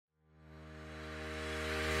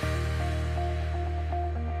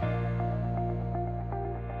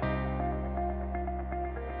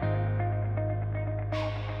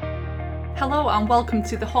Hello and welcome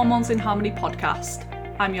to the Hormones in Harmony podcast.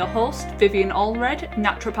 I'm your host, Vivian Allred,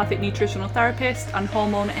 naturopathic nutritional therapist and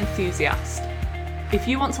hormone enthusiast. If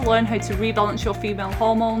you want to learn how to rebalance your female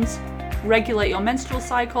hormones, regulate your menstrual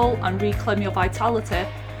cycle and reclaim your vitality,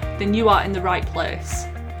 then you are in the right place.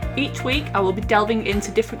 Each week I will be delving into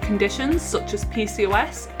different conditions such as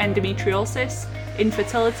PCOS, endometriosis,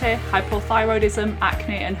 infertility, hypothyroidism,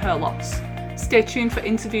 acne and hair loss. Stay tuned for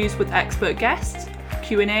interviews with expert guests,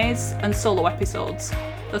 Q&As and solo episodes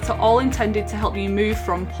that are all intended to help you move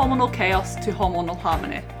from hormonal chaos to hormonal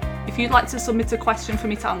harmony. If you'd like to submit a question for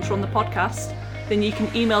me to answer on the podcast, then you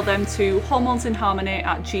can email them to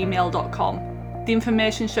hormonesinharmony@gmail.com. The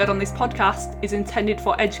information shared on this podcast is intended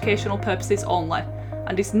for educational purposes only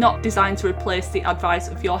and is not designed to replace the advice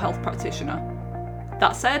of your health practitioner.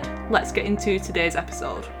 That said, let's get into today's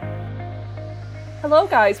episode. Hello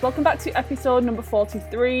guys, welcome back to episode number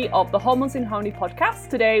 43 of the Hormones in Harmony podcast.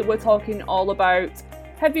 Today we're talking all about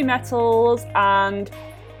heavy metals and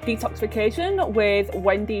detoxification with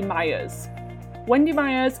Wendy Myers. Wendy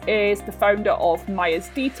Myers is the founder of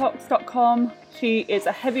MyersDetox.com. She is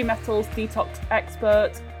a heavy metals detox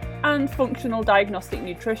expert and functional diagnostic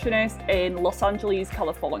nutritionist in Los Angeles,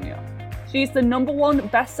 California. She's the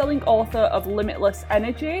 #1 best-selling author of Limitless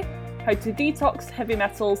Energy, How to Detox Heavy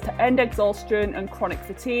Metals to End Exhaustion and Chronic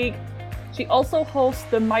Fatigue. She also hosts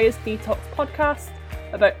the Myers Detox podcast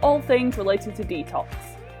about all things related to detox.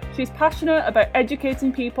 She's passionate about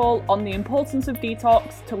educating people on the importance of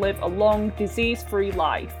detox to live a long, disease-free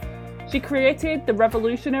life. She created the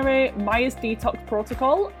revolutionary Myers Detox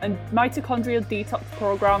Protocol and mitochondrial detox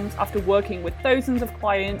programs after working with thousands of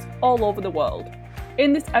clients all over the world.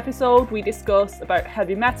 In this episode, we discuss about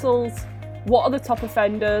heavy metals, what are the top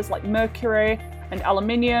offenders like mercury and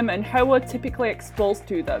aluminium and how we're typically exposed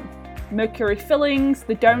to them, mercury fillings,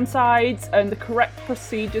 the downsides and the correct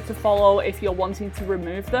procedure to follow if you're wanting to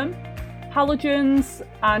remove them, halogens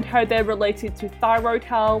and how they're related to thyroid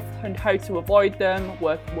health and how to avoid them,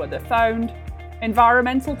 where they're found,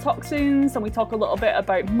 environmental toxins, and we talk a little bit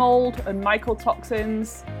about mold and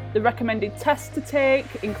mycotoxins, the recommended tests to take,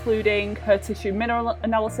 including her tissue mineral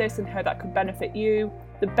analysis and how that could benefit you,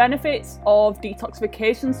 the benefits of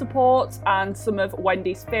detoxification support and some of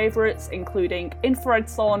Wendy's favourites, including infrared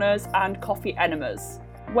saunas and coffee enemas.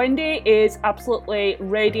 Wendy is absolutely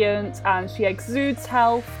radiant and she exudes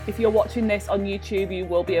health. If you're watching this on YouTube, you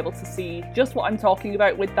will be able to see just what I'm talking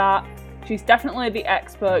about with that. She's definitely the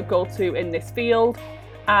expert go-to in this field,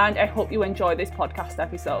 and I hope you enjoy this podcast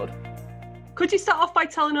episode. Could you start off by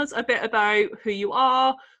telling us a bit about who you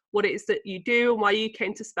are, what it is that you do, and why you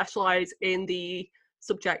came to specialise in the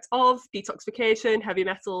subject of detoxification, heavy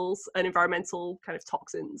metals, and environmental kind of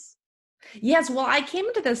toxins? Yes, well, I came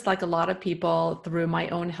into this like a lot of people through my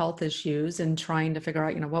own health issues and trying to figure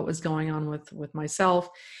out, what was going on with myself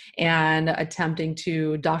and attempting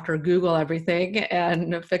to Dr. Google everything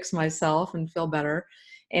and fix myself and feel better.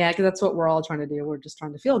 And 'cause that's what we're all trying to do. We're just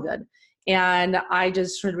trying to feel good. And I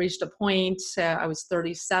just had reached a point, I was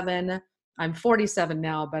 37. I'm 47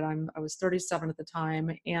 now, but I was 37 at the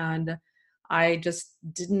time. And I just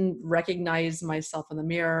didn't recognize myself in the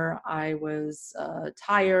mirror. I was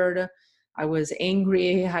tired. I was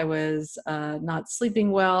angry. I was not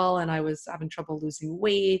sleeping well, and I was having trouble losing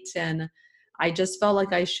weight. And I just felt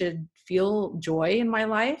like I should feel joy in my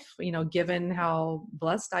life, given how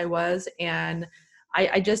blessed I was. And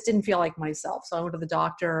I just didn't feel like myself. So I went to the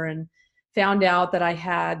doctor and found out that I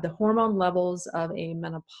had the hormone levels of a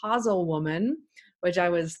menopausal woman, which I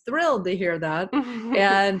was thrilled to hear that.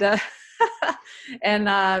 And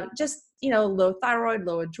just, low thyroid,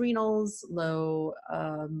 low adrenals, low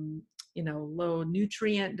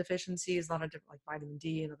nutrient deficiencies, a lot of different like vitamin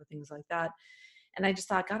D and other things like that. And I just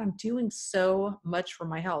thought, God, I'm doing so much for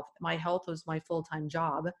my health. My health was my full-time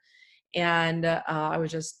job. And I was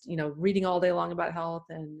just, reading all day long about health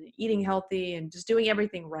and eating healthy and just doing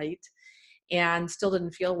everything right, and still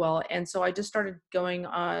didn't feel well. And so I just started going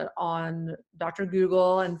on Dr.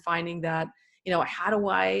 Google and finding that, how do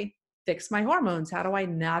I fix my hormones? How do I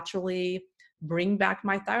naturally bring back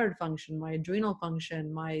my thyroid function, my adrenal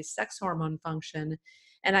function, my sex hormone function?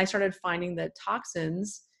 And I started finding that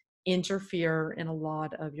toxins interfere in a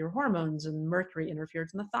lot of your hormones, and mercury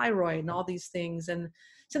interferes in the thyroid and all these things. And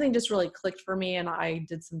something just really clicked for me, and I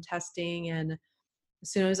did some testing. And as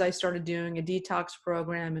soon as I started doing a detox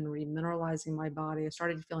program and remineralizing my body, I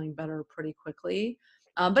started feeling better pretty quickly.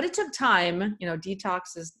 But it took time.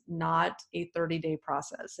 Detox is not a 30-day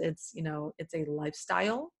process. It's a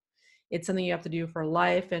lifestyle. It's something you have to do for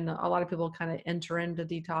life. And a lot of people kind of enter into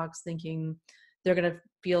detox thinking they're going to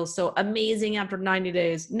feel so amazing after 90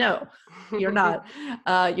 days. No, you're not.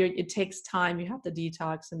 It takes time. You have to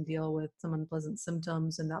detox and deal with some unpleasant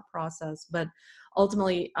symptoms in that process. But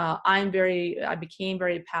ultimately, I became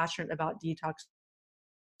very passionate about detox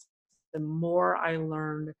the more I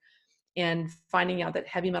learned, and finding out that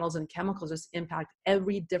heavy metals and chemicals just impact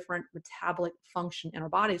every different metabolic function in our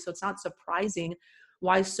body. So it's not surprising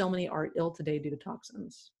why so many are ill today due to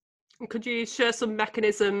toxins. Could you share some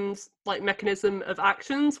mechanisms, like mechanism of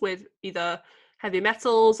actions with either heavy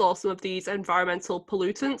metals or some of these environmental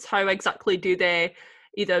pollutants? How exactly do they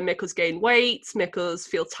either make us gain weight, make us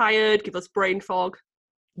feel tired, give us brain fog?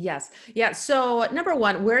 Yes. Yeah. So number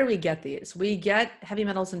one, where do we get these? We get heavy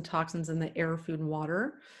metals and toxins in the air, food, and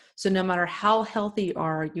water. So no matter how healthy you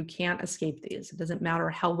are, you can't escape these. It doesn't matter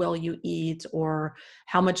how well you eat or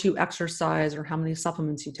how much you exercise or how many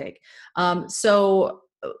supplements you take.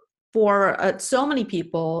 For so many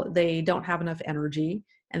people, they don't have enough energy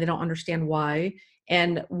and they don't understand why.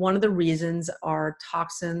 And one of the reasons are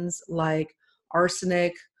toxins like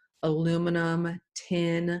arsenic, aluminum,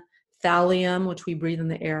 tin, thallium, which we breathe in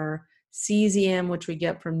the air, cesium, which we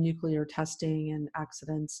get from nuclear testing and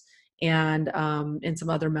accidents, and some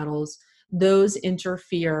other metals. Those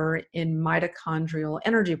interfere in mitochondrial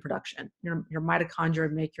energy production. Your mitochondria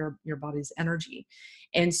make your body's energy.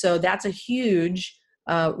 And so that's a huge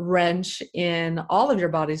wrench in all of your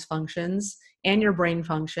body's functions and your brain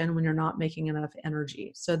function when you're not making enough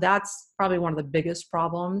energy. So that's probably one of the biggest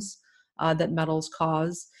problems that metals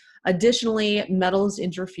cause. Additionally, metals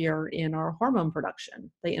interfere in our hormone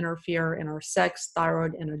production. They interfere in our sex,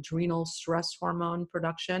 thyroid, and adrenal stress hormone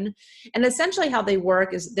production. And essentially how they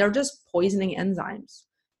work is they're just poisoning enzymes.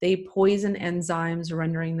 They poison enzymes,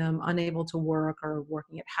 rendering them unable to work or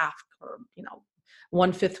working at half or,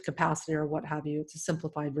 1/5 capacity or what have you. It's a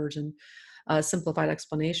simplified version, simplified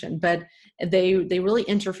explanation. But they really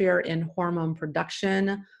interfere in hormone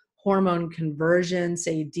production, hormone conversion,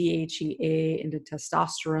 say DHEA into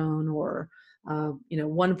testosterone, or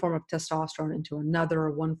one form of testosterone into another,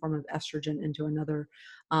 or one form of estrogen into another.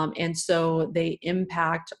 And so they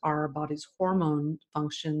impact our body's hormone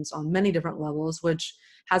functions on many different levels, which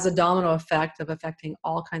has a domino effect of affecting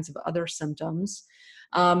all kinds of other symptoms.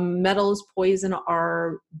 Metals poison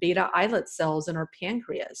our beta islet cells in our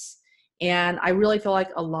pancreas. And I really feel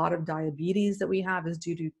like a lot of diabetes that we have is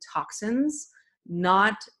due to toxins,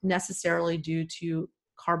 not necessarily due to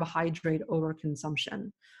carbohydrate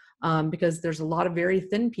overconsumption. Because there's a lot of very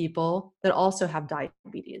thin people that also have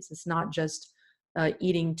diabetes. It's not just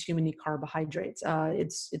eating too many carbohydrates.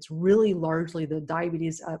 It's really largely the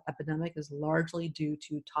diabetes epidemic is largely due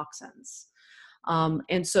to toxins.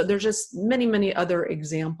 And so there's just many, many other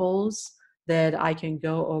examples that I can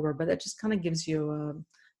go over, but that just kind of gives you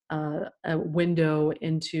a window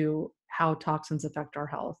into how toxins affect our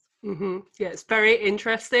health. Mm-hmm. Yeah, it's very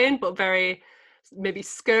interesting, but very maybe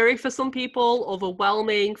scary for some people,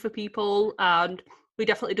 overwhelming for people. And we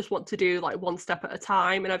definitely just want to do like one step at a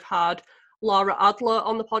time. And I've had Laura Adler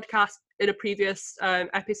on the podcast in a previous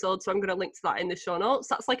episode, so I'm going to link to that in the show notes.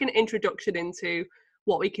 That's like an introduction into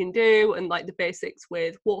what we can do and like the basics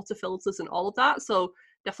with water filters and all of that. So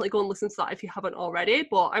definitely go and listen to that if you haven't already.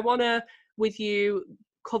 But I want to, with you,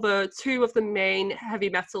 cover two of the main heavy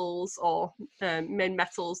metals or main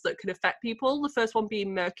metals that can affect people. The first one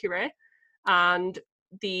being mercury, and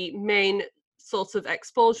the main sort of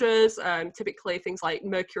exposures, typically things like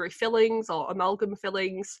mercury fillings or amalgam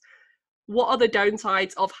fillings. What are the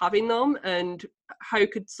downsides of having them, and how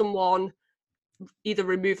could someone either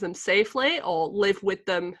remove them safely or live with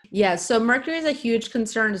them? Yeah, so mercury is a huge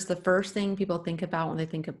concern. It's the first thing people think about when they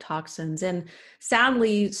think of toxins. And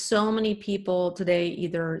sadly, so many people today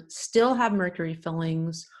either still have mercury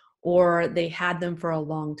fillings or they had them for a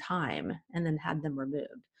long time and then had them removed.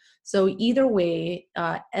 So either way,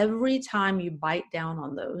 every time you bite down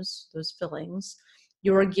on those fillings,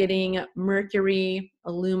 you're getting mercury,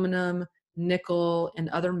 aluminum, nickel, and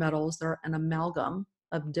other metals. They're an amalgam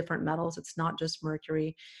of different metals. It's not just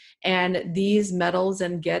mercury. And these metals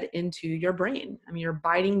then get into your brain. I mean, you're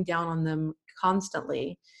biting down on them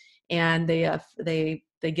constantly, and they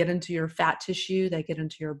get into your fat tissue, they get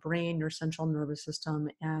into your brain, your central nervous system,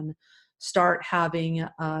 and start having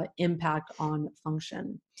impact on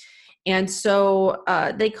function. And so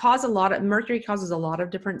mercury causes a lot of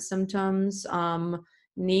different symptoms,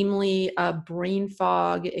 namely brain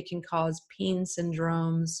fog. It can cause pain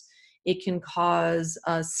syndromes. It can cause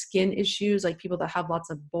skin issues, like people that have lots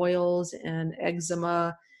of boils and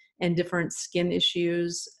eczema and different skin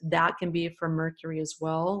issues. That can be from mercury as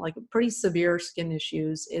well, like pretty severe skin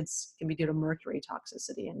issues. It's can be due to mercury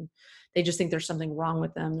toxicity, and they just think there's something wrong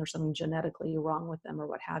with them. There's something genetically wrong with them or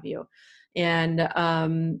what have you. And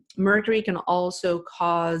mercury can also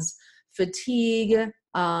cause fatigue.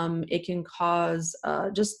 It can cause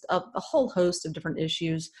just a whole host of different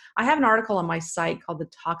issues. I have an article on my site called the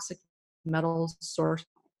Toxic Metals Sources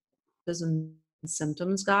and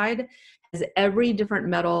Symptoms Guide. It has every different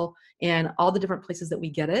metal and all the different places that we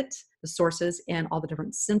get it, the sources, and all the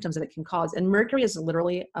different symptoms that it can cause. And mercury is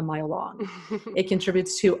literally a mile long. It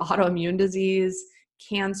contributes to autoimmune disease,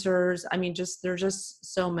 cancers. I mean, just there's just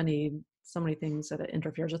so many things that it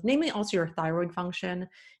interferes with, namely also your thyroid function.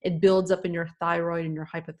 It builds up in your thyroid and your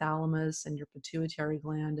hypothalamus and your pituitary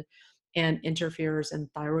gland and interferes in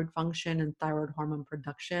thyroid function and thyroid hormone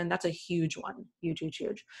production. That's a huge one, huge, huge,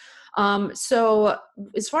 huge. So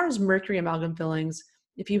as far as mercury amalgam fillings,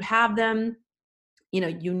 if you have them,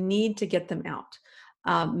 you need to get them out.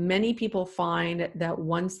 Many people find that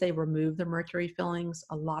once they remove the mercury fillings,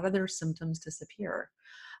 a lot of their symptoms disappear.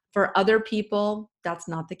 For other people, that's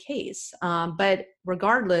not the case. But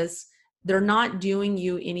regardless, they're not doing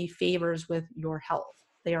you any favors with your health.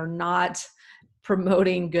 They are not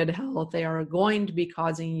promoting good health. They are going to be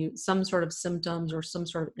causing you some sort of symptoms or some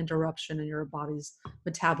sort of interruption in your body's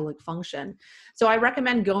metabolic function. So I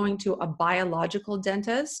recommend going to a biological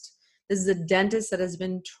dentist. This is a dentist that has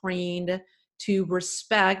been trained to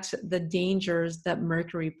respect the dangers that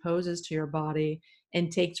mercury poses to your body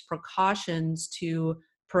and takes precautions to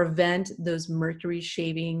prevent those mercury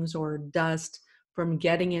shavings or dust from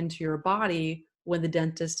getting into your body when the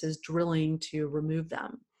dentist is drilling to remove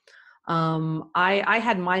them. I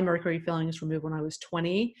had my mercury fillings removed when I was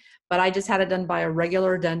 20, but I just had it done by a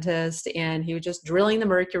regular dentist, and he was just drilling the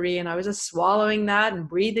mercury, and I was just swallowing that and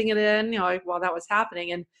breathing it in, while that was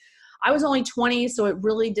happening. And I was only 20, so it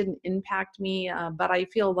really didn't impact me. But I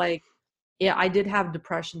feel like, yeah, I did have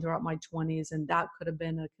depression throughout my 20s, and that could have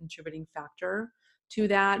been a contributing factor to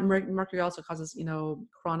that. Mercury also causes,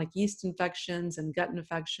 chronic yeast infections and gut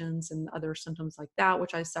infections and other symptoms like that,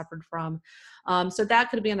 which I suffered from. So that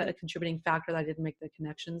could have been a contributing factor that I didn't make the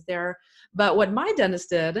connections there. But what my dentist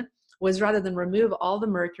did was, rather than remove all the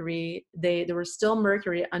mercury, there was still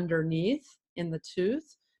mercury underneath in the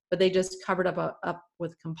tooth, but they just covered up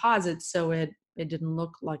with composites, so it didn't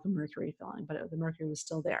look like a mercury filling, but the mercury was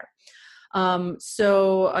still there.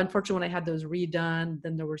 So unfortunately, when I had those redone,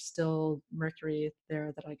 then there was still mercury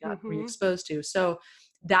there that I got re-exposed to. So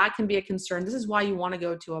that can be a concern. This is why you want to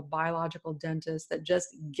go to a biological dentist that just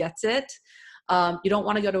gets it. You don't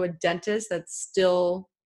want to go to a dentist that's still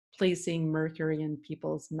placing mercury in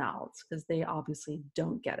people's mouths, because they obviously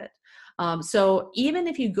don't get it. So even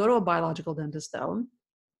if you go to a biological dentist, though,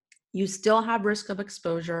 you still have risk of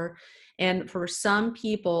exposure. And for some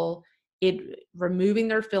people, removing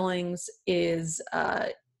their fillings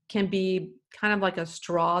can be kind of like a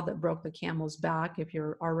straw that broke the camel's back if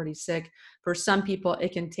you're already sick. For some people,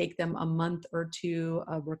 it can take them a month or two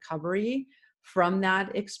of recovery from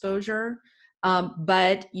that exposure.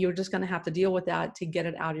 But you're just going to have to deal with that to get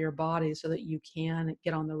it out of your body so that you can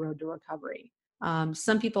get on the road to recovery.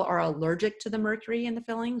 Some people are allergic to the mercury in the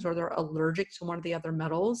fillings, or they're allergic to one of the other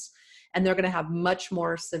metals, and they're going to have much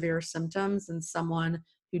more severe symptoms than someone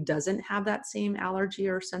who doesn't have that same allergy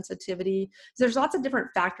or sensitivity. So there's lots of different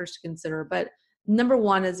factors to consider, but number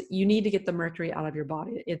one is you need to get the mercury out of your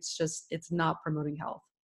body. It's not promoting health.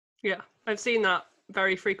 Yeah, I've seen that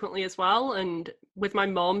very frequently as well. And with my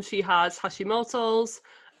mom, she has Hashimoto's,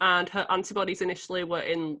 and her antibodies initially were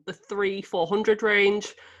in the 300-400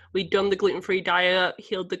 range. We'd done the gluten-free diet,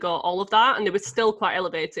 healed the gut, all of that, and they were still quite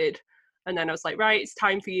elevated. And then I was like, right, it's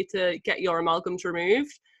time for you to get your amalgams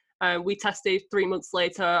removed. We tested 3 months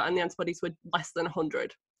later, and the antibodies were less than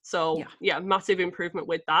 100. So yeah, massive improvement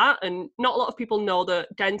with that. And not a lot of people know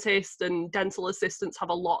that dentists and dental assistants have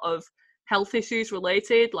a lot of health issues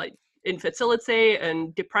related, like infertility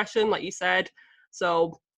and depression, like you said.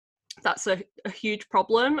 So that's a huge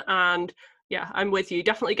problem. And yeah, I'm with you.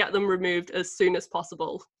 Definitely get them removed as soon as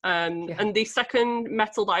possible. And the second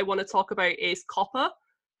metal that I want to talk about is copper,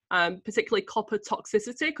 particularly copper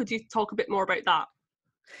toxicity. Could you talk a bit more about that?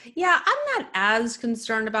 Yeah, I'm not as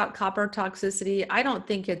concerned about copper toxicity. I don't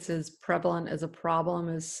think it's as prevalent as a problem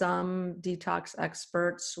as some detox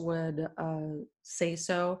experts would say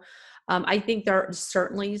so. I think there are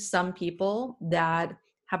certainly some people that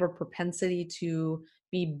have a propensity to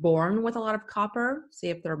be born with a lot of copper. Say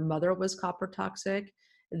if their mother was copper toxic,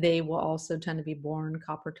 they will also tend to be born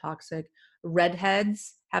copper toxic.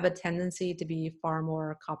 Redheads have a tendency to be far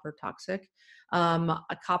more copper toxic.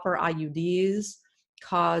 Copper IUDs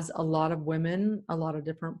cause a lot of women a lot of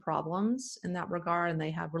different problems in that regard, and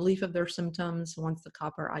they have relief of their symptoms once the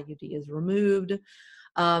copper IUD is removed.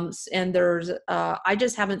 And I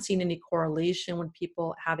just haven't seen any correlation with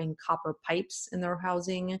people having copper pipes in their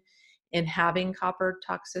housing and having copper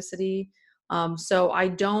toxicity. So I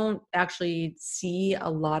don't actually see a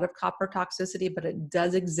lot of copper toxicity, but it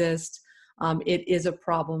does exist. It is a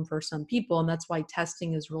problem for some people, and that's why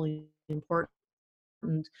testing is really important.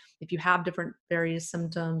 If you have different various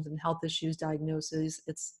symptoms and health issues diagnoses,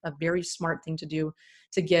 it's a very smart thing to do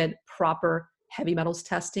to get proper heavy metals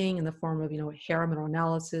testing in the form of, hair mineral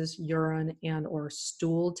analysis, urine and or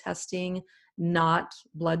stool testing, not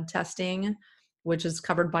blood testing, which is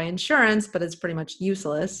covered by insurance, but it's pretty much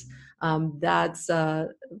useless. That's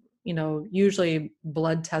usually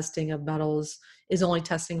blood testing of metals is only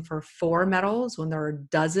testing for 4 metals when there are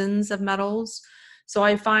dozens of metals. So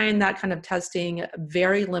I find that kind of testing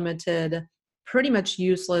very limited, pretty much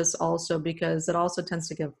useless also, because it also tends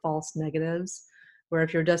to give false negatives, where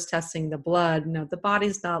if you're just testing the blood, the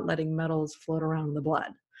body's not letting metals float around in the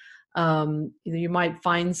blood. You might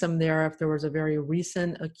find some there if there was a very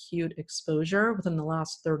recent acute exposure within the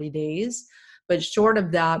last 30 days. But short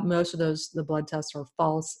of that, most of the blood tests are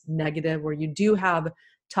false negative, where you do have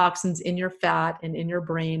toxins in your fat and in your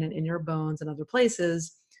brain and in your bones and other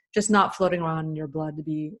places, just not floating around in your blood to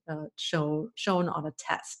be shown on a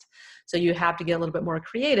test. So you have to get a little bit more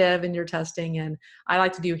creative in your testing. And I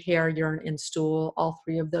like to do hair, urine, and stool. All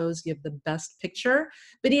 3 of those give the best picture.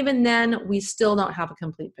 But even then, we still don't have a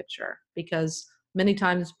complete picture, because many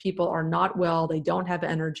times people are not well, they don't have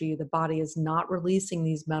energy, the body is not releasing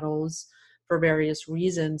these metals for various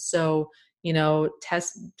reasons. So,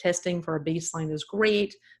 testing for a baseline is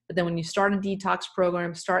great, but then when you start a detox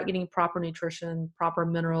program, start getting proper nutrition, proper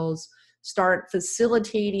minerals, start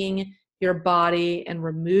facilitating your body and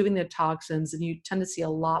removing the toxins, and you tend to see a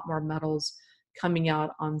lot more metals coming out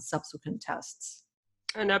on subsequent tests.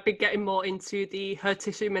 And I've been getting more into the hair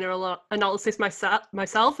tissue mineral analysis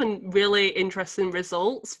myself, and really interesting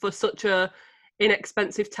results for such a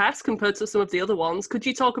inexpensive test compared to some of the other ones. Could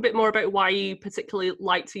you talk a bit more about why you particularly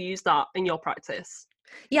like to use that in your practice?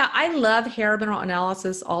 Yeah, I love hair mineral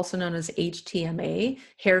analysis, also known as HTMA,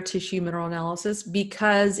 hair tissue mineral analysis,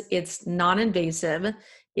 because it's non-invasive,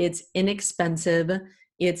 it's inexpensive,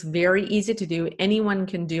 it's very easy to do. Anyone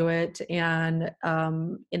can do it, and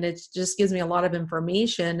it just gives me a lot of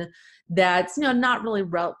information that's not really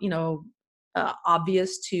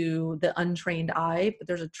obvious to the untrained eye, but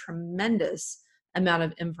there's a tremendous amount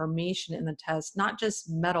of information in the test, not just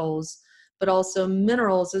metals, but also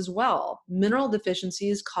minerals as well. Mineral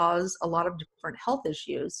deficiencies cause a lot of different health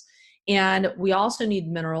issues. And we also need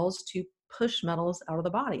minerals to push metals out of the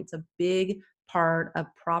body. It's a big part of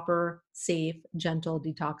proper, safe, gentle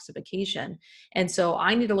detoxification. And so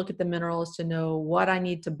I need to look at the minerals to know what I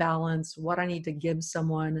need to balance, what I need to give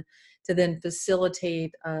someone to then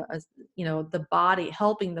facilitate, the body,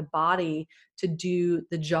 helping the body to do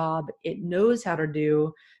the job it knows how to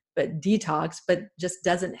do, but just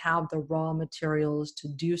doesn't have the raw materials to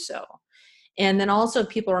do so. And then also,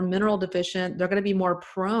 people are mineral deficient, they're going to be more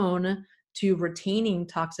prone to retaining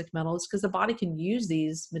toxic metals, because the body can use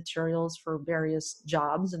these materials for various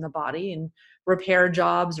jobs in the body, and repair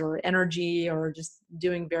jobs or energy or just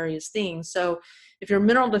doing various things. So if you're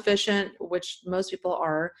mineral deficient, which most people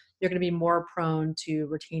are, you're going to be more prone to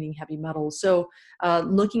retaining heavy metals. So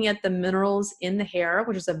looking at the minerals in the hair,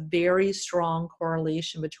 which is a very strong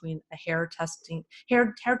correlation between a hair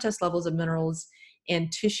test levels of minerals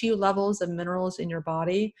and tissue levels of minerals in your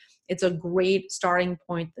body, it's a great starting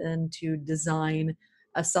point then to design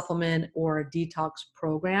a supplement or a detox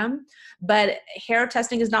program. But hair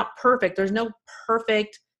testing is not perfect. There's no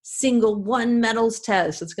perfect single one metals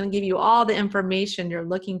test. It's going to give you all the information you're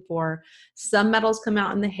looking for. Some metals come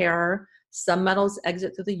out in the hair, some metals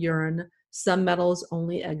exit through the urine, some metals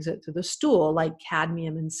only exit through the stool, like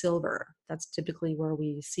cadmium and silver. That's typically where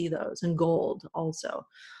we see those, and gold also.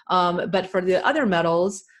 But for the other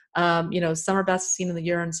metals, some are best seen in the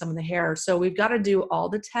urine, some in the hair. So we've got to do all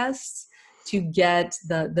the tests to get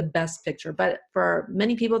the best picture. But for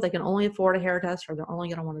many people, they can only afford a hair test, or they're only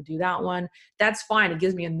going to want to do that one. That's fine. It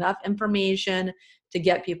gives me enough information to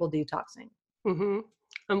get people detoxing. Mm-hmm.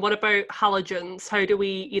 And what about halogens? How do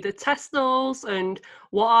we either test those, and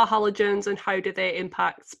what are halogens, and how do they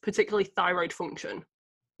impact particularly thyroid function?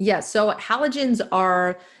 Yeah, so halogens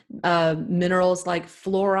are minerals like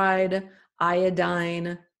fluoride,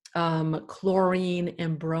 iodine, chlorine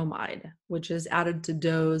and bromide, which is added to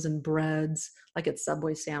doughs and breads, like it's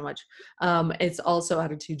Subway sandwich. It's also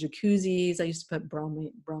added to jacuzzis. I used to put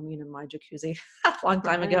bromine in my jacuzzi a long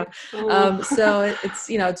time ago. Right. Oh. So it's,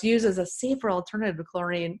 it's used as a safer alternative to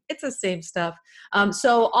chlorine. It's the same stuff.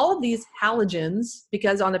 So all of these halogens,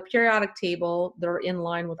 because on the periodic table, they're in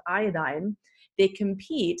line with iodine, they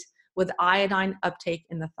compete with iodine uptake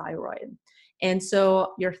in the thyroid. And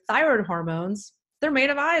so your thyroid hormones, they're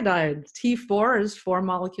made of iodine. T4 is 4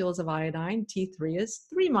 molecules of iodine. T3 is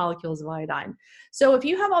 3 molecules of iodine. So if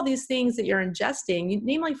you have all these things that you're ingesting,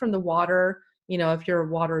 namely from the water, if your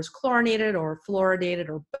water is chlorinated or fluoridated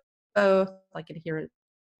or both, like it is here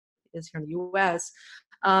in the US,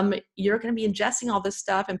 you're going to be ingesting all this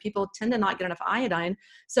stuff, and people tend to not get enough iodine.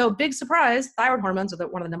 So big surprise, thyroid hormones are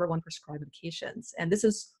one of the number one prescribed medications. And this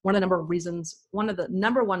is one of the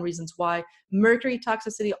number one reasons why mercury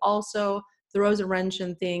toxicity also throws a wrench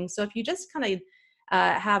in things. So if you just kind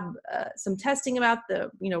of have some testing about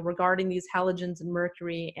regarding these halogens and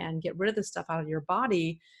mercury and get rid of the stuff out of your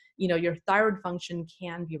body, your thyroid function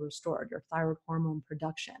can be restored. Your thyroid hormone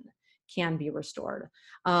production can be restored.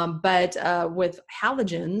 But with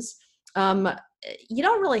halogens, you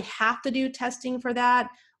don't really have to do testing for that.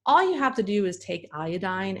 All you have to do is take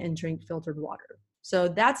iodine and drink filtered water. So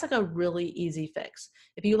that's like a really easy fix.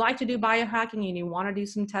 If you like to do biohacking and you want to do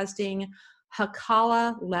some testing,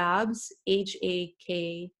 Hakala Labs,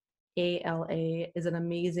 Hakala, is an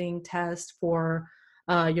amazing test for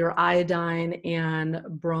your iodine and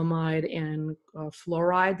bromide and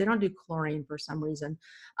fluoride. They don't do chlorine for some reason,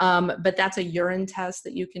 but that's a urine test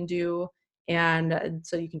that you can do. And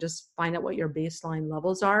so you can just find out what your baseline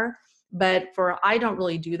levels are. But I don't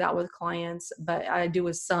really do that with clients, but I do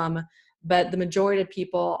with some. But the majority of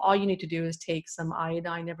people, all you need to do is take some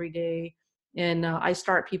iodine every day. And I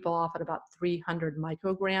start people off at about 300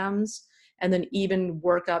 micrograms, and then even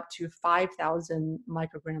work up to 5,000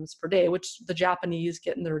 micrograms per day, which the Japanese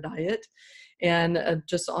get in their diet, and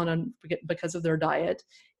because of their diet.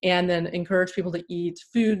 And then encourage people to eat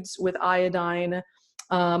foods with iodine.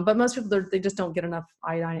 But most people, they just don't get enough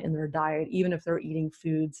iodine in their diet, even if they're eating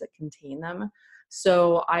foods that contain them.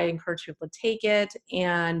 So I encourage people to take it,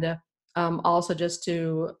 and also just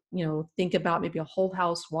to, think about maybe a whole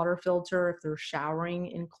house water filter if they're showering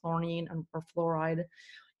in chlorine or fluoride,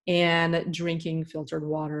 and drinking filtered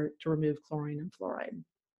water to remove chlorine and fluoride.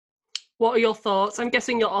 What are your thoughts? I'm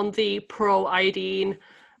guessing you're on the pro iodine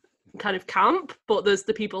kind of camp, but there's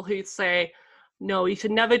the people who say, no, you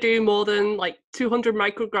should never do more than like 200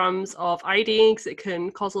 micrograms of iodine because it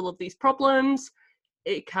can cause all of these problems.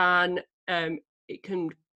 It can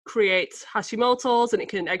create Hashimoto's, and it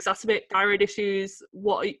can exacerbate thyroid issues.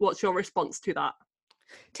 What's your response to that?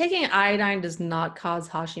 Taking iodine does not cause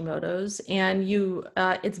Hashimoto's, and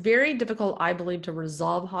it's very difficult, I believe, to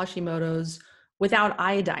resolve Hashimoto's without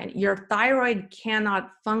iodine. Your thyroid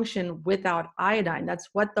cannot function without iodine. That's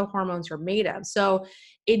what the hormones are made of. So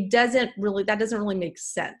that doesn't really make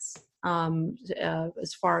sense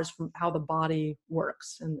as far as from how the body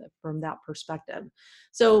works and from that perspective.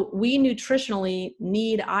 So we nutritionally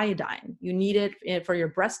need iodine. You need it for your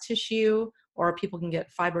breast tissue, or people can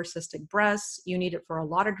get fibrocystic breasts. You need it for a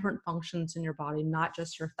lot of different functions in your body, not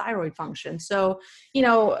just your thyroid function. So,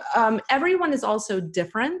 everyone is also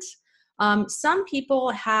different. Some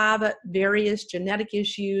people have various genetic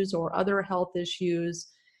issues or other health issues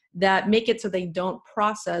that make it so they don't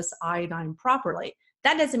process iodine properly.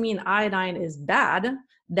 That doesn't mean iodine is bad.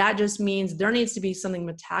 That just means there needs to be something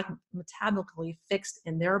metabolically fixed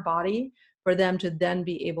in their body for them to then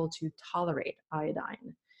be able to tolerate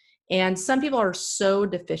iodine. And some people are so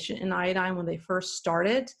deficient in iodine when they first start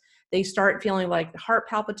it, they start feeling like heart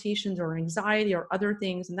palpitations or anxiety or other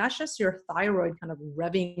things. And that's just your thyroid kind of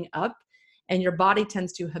revving up, and your body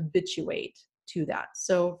tends to habituate to that.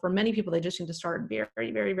 So for many people, they just need to start very,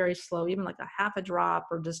 very, very slow, even like a half a drop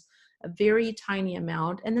or just a very tiny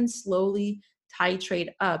amount, and then slowly titrate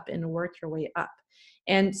up and work your way up.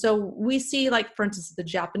 And so we see, like, for instance, the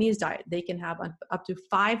Japanese diet, they can have up to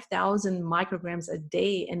 5,000 micrograms a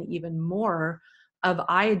day and even more of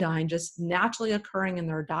iodine just naturally occurring in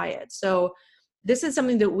their diet. So this is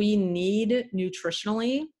something that we need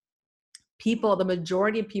nutritionally. The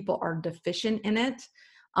majority of people are deficient in it.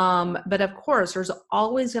 But of course, there's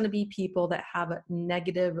always going to be people that have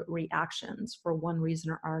negative reactions for one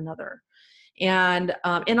reason or another. And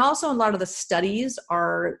also a lot of the studies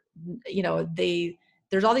are,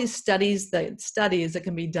 there's all these studies that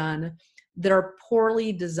can be done that are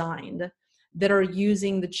poorly designed, that are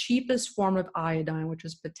using the cheapest form of iodine, which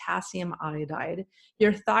is potassium iodide.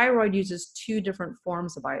 Your thyroid uses two different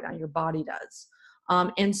forms of iodine, your body does.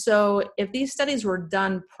 And so if these studies were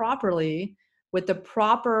done properly with the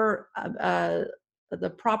proper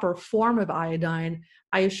form of iodine,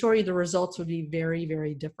 I assure you the results would be very,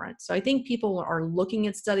 very different. So I think people are looking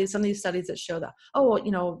at studies, some of these studies that show that, oh,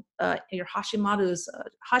 well, your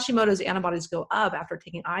Hashimoto's antibodies go up after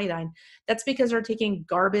taking iodine. That's because they're taking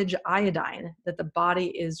garbage iodine that the body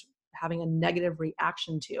is having a negative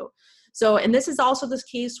reaction to. So, and this is also the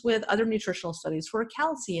case with other nutritional studies for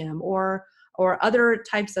calcium or other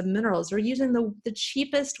types of minerals. They're using the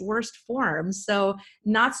cheapest, worst forms. So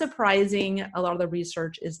not surprising, a lot of the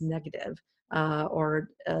research is negative or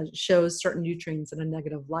shows certain nutrients in a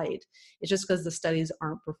negative light. It's just because the studies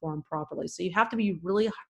aren't performed properly. So you have to be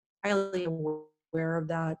really highly aware of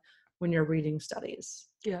that when you're reading studies.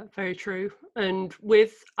 Yeah, very true. And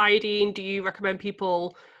with iodine, do you recommend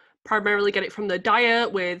people primarily get it from their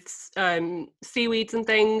diet with seaweeds and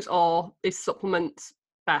things, or is supplements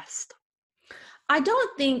best? I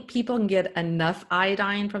don't think people can get enough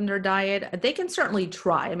iodine from their diet. They can certainly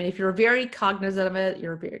try. I mean, if you're very cognizant of it,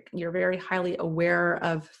 you're very highly aware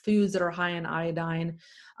of foods that are high in iodine.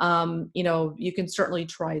 You can certainly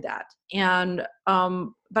try that. And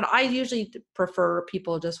but I usually prefer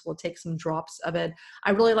people just will take some drops of it.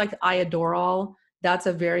 I really like Iodorol. That's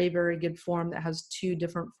a very, very good form that has 2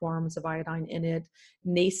 different forms of iodine in it.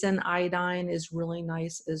 Nascent iodine is really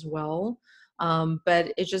nice as well.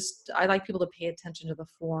 But it's just, I like people to pay attention to the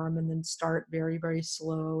form and then start very, very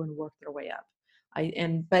slow and work their way up.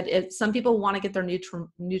 But if some people want to get their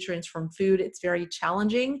nutrients from food, it's very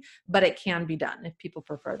challenging, but it can be done if people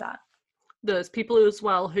prefer that. There's people as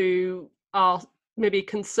well who are maybe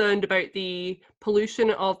concerned about the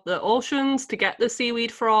pollution of the oceans to get the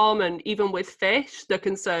seaweed from, and even with fish, they're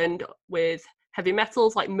concerned with heavy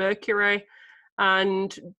metals like mercury.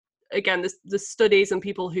 And again, the studies and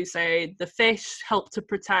people who say the fish help to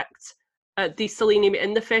protect, the selenium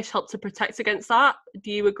in the fish help to protect against that.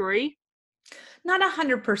 Do you agree? Not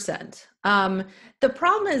 100%. The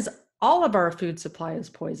problem is all of our food supply is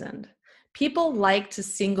poisoned. People like to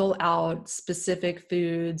single out specific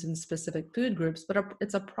foods and specific food groups, but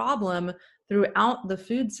it's a problem throughout the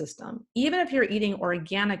food system. Even if you're eating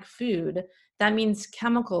organic food, that means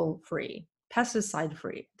chemical free, pesticide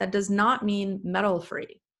free. That does not mean metal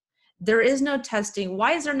free. There is no testing.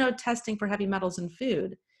 Why is there no testing for heavy metals in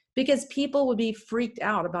food? Because people would be freaked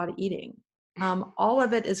out about eating. All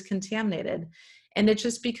of it is contaminated. And it's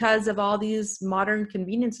just because of all these modern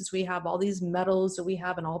conveniences we have, all these metals that we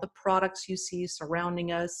have, and all the products you see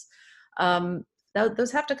surrounding us.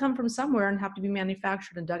 Those have to come from somewhere and have to be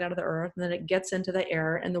manufactured and dug out of the earth. And then it gets into the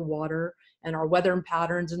air and the water and our weather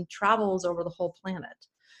patterns and travels over the whole planet.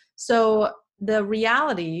 So the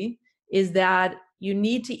reality is that you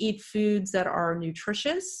need to eat foods that are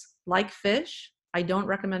nutritious, like fish. I don't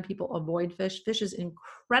recommend people avoid fish. Fish is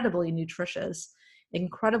incredibly nutritious,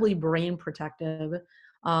 incredibly brain protective,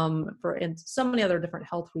 and so many other different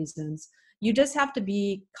health reasons. You just have to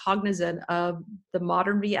be cognizant of the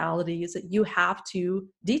modern realities that you have to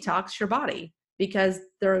detox your body, because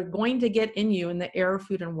they're going to get in you in the air,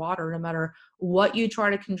 food, and water, no matter what you try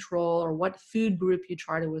to control or what food group you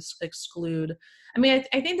try to exclude. I mean,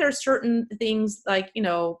 I think there are certain things like,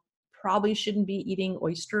 probably shouldn't be eating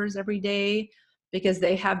oysters every day because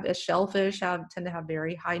they have shellfish tend to have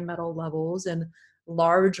very high metal levels, and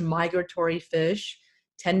large migratory fish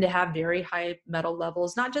tend to have very high metal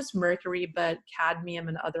levels, not just mercury, but cadmium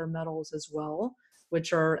and other metals as well,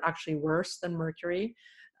 which are actually worse than mercury.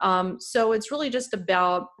 So it's really just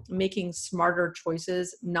about making smarter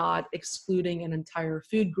choices, not excluding an entire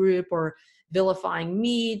food group or vilifying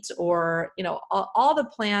meat, or, all the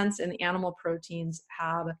plants and animal proteins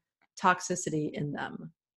have toxicity in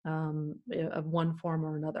them, of one form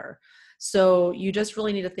or another. So you just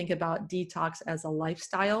really need to think about detox as a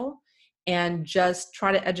lifestyle and just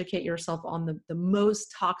try to educate yourself on the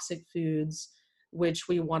most toxic foods, which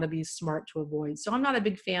we want to be smart to avoid. So I'm not a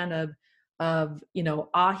big fan of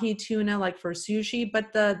ahi tuna, like for sushi,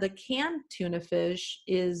 but the canned tuna fish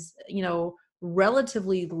is,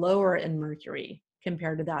 relatively lower in mercury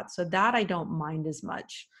compared to that. So that I don't mind as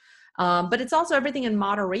much. But it's also everything in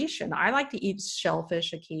moderation. I like to eat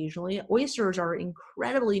shellfish occasionally. Oysters are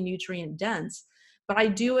incredibly nutrient dense, but I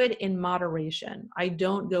do it in moderation. I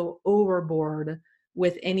don't go overboard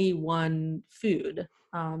with any one food,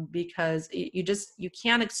 because you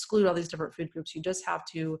can't exclude all these different food groups. You just have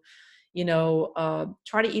to,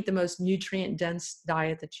 try to eat the most nutrient dense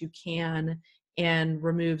diet that you can and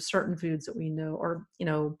remove certain foods that we know, or,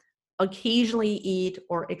 occasionally eat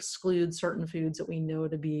or exclude certain foods that we know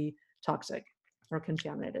to be toxic or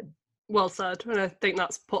contaminated. Well said. And I think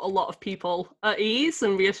that's put a lot of people at ease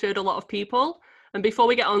and reassured a lot of people. And before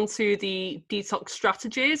we get on to the detox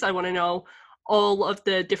strategies, I want to know all of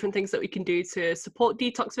the different things that we can do to support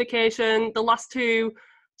detoxification. The last two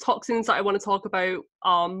toxins that I want to talk about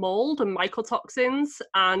are mold and mycotoxins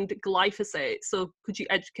and glyphosate. So could you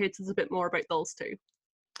educate us a bit more about those two?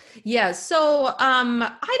 Yeah, so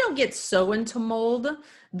I don't get so into mold,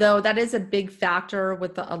 though that is a big factor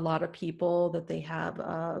with a lot of people that they have,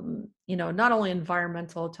 not only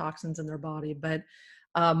environmental toxins in their body, but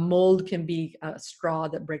mold can be a straw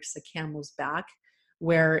that breaks the camel's back,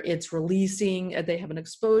 where it's releasing, they have an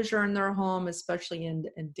exposure in their home, especially in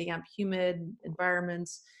damp, humid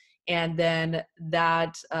environments. And then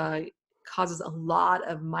that causes a lot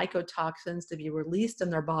of mycotoxins to be released in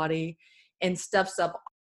their body and stuffs up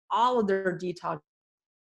all of their detox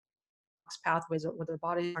pathways where their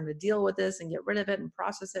body's trying to deal with this and get rid of it and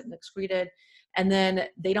process it and excrete it. And then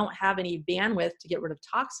they don't have any bandwidth to get rid of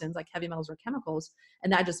toxins like heavy metals or chemicals.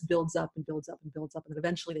 And that just builds up and builds up and builds up. And then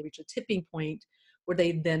eventually they reach a tipping point where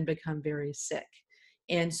they then become very sick.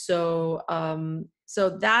 And so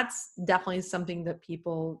that's definitely something that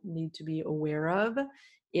people need to be aware of,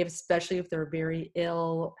 especially if they're very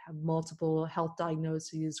ill, have multiple health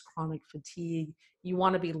diagnoses, chronic fatigue. You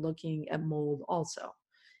want to be looking at mold also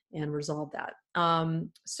and resolve that.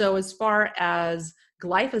 So as far as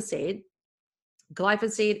glyphosate,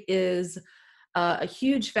 glyphosate is a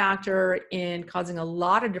huge factor in causing a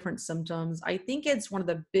lot of different symptoms. I think it's one of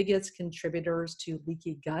the biggest contributors to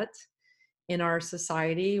leaky gut in our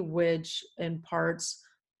society, which imparts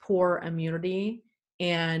poor immunity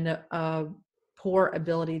and poor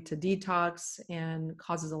ability to detox and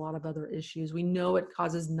causes a lot of other issues. We know it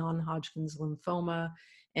causes non-Hodgkin's lymphoma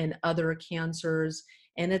and other cancers,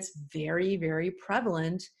 and it's very, very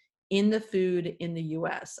prevalent in the food in the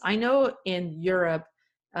US. I know in Europe,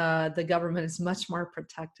 the government is much more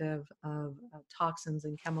protective of toxins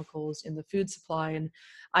and chemicals in the food supply. And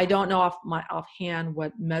I don't know offhand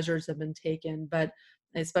what measures have been taken, but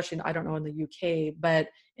especially I don't know in the UK, but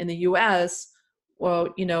in the US,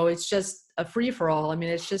 well, it's just a free for all. I mean,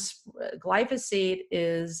 it's just glyphosate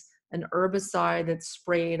is an herbicide that's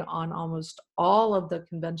sprayed on almost all of the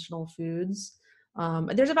conventional foods. And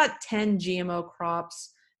there's about 10 GMO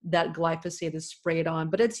crops that glyphosate is sprayed on,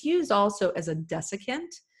 but it's used also as a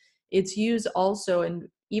desiccant. It's used also, and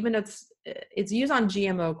even it's used on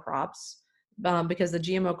GMO crops because the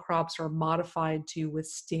GMO crops are modified to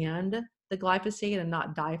withstand the glyphosate and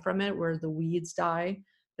not die from it, whereas the weeds die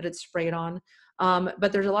that it's sprayed on.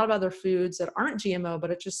 But there's a lot of other foods that aren't GMO, but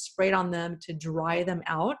it's just sprayed on them to dry them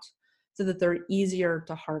out so that they're easier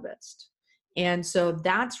to harvest. And so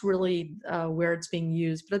that's really where it's being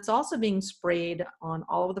used, but it's also being sprayed on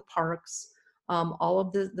all of the parks, all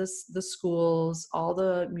of the schools, all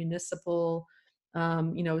the municipal,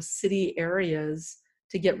 city areas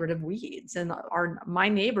to get rid of weeds. And my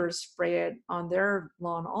neighbors spray it on their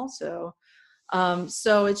lawn also.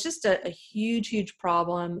 So it's just a huge, huge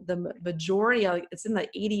problem. The majority, it's in the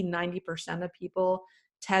 80-90% of people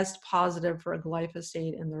test positive for a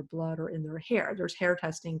glyphosate in their blood or in their hair. There's hair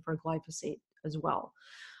testing for glyphosate as well.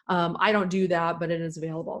 I don't do that, but it is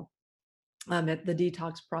available at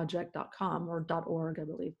thedetoxproject.com or .org, I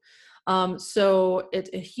believe. So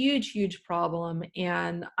it's a huge, huge problem.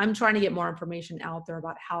 And I'm trying to get more information out there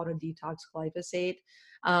about how to detox glyphosate.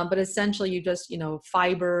 But essentially you just,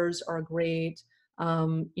 fibers are great.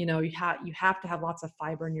 You have to have lots of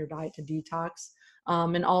fiber in your diet to detox.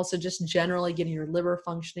 And also just generally getting your liver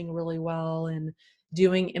functioning really well and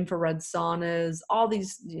doing infrared saunas, all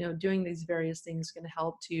these, doing these various things can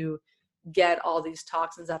help to get all these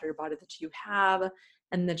toxins out of your body that you have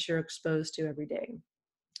and that you're exposed to every day.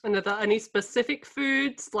 And are there any specific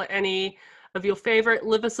foods, like any of your favorite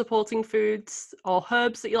liver supporting foods or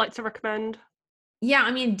herbs that you like to recommend? Yeah,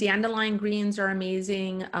 I mean, dandelion greens are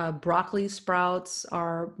amazing. Broccoli sprouts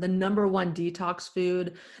are the number one detox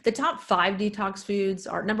food. The top 5 detox foods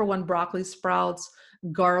are number 1, broccoli sprouts,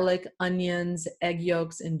 garlic, onions, egg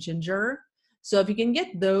yolks, and ginger. So if you can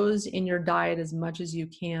get those in your diet as much as you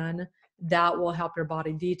can, that will help your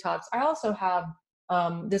body detox. I also have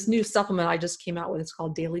this new supplement I just came out with. It's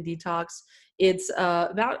called Daily Detox. It's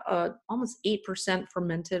about almost 8%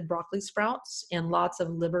 fermented broccoli sprouts and lots of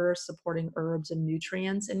liver supporting herbs and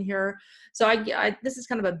nutrients in here. So this is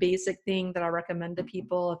kind of a basic thing that I recommend to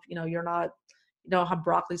people. If you don't have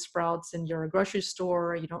broccoli sprouts in your grocery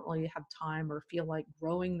store, you don't really have time or feel like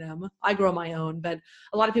growing them. I grow my own, but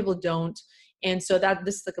a lot of people don't. And so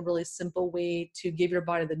this is like a really simple way to give your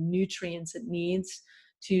body the nutrients it needs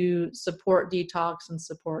to support detox and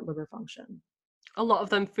support liver function. A lot of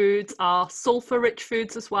them foods are sulfur rich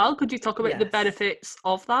foods as well. Could you talk about the Yes. benefits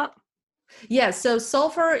of that? Yeah, so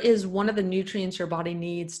sulfur is one of the nutrients your body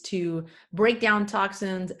needs to break down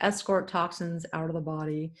toxins, escort toxins out of the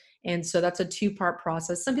body. And so that's a two-part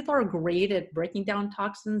process. Some people are great at breaking down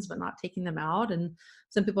toxins but not taking them out, and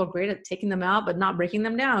some people are great at taking them out but not breaking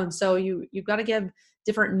them down. So you've got to give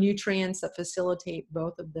different nutrients that facilitate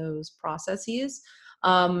both of those processes.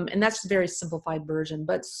 And that's a very simplified version,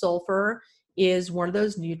 but sulfur is one of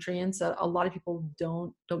those nutrients that a lot of people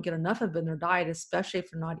don't get enough of in their diet, especially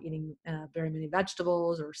if they're not eating very many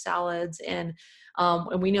vegetables or salads. And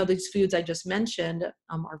we know these foods I just mentioned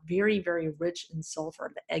are very, very rich in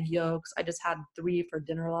sulfur. The egg yolks, I just had 3 for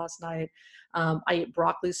dinner last night. I eat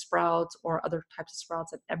broccoli sprouts or other types of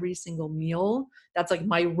sprouts at every single meal. That's like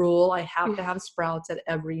my rule. I have to have sprouts at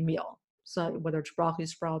every meal. So whether it's broccoli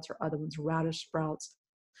sprouts or other ones, radish sprouts.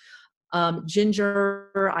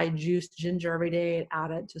 Ginger, I juice ginger every day and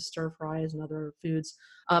add it to stir fries and other foods.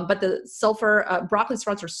 But the sulfur, broccoli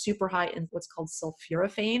sprouts are super high in what's called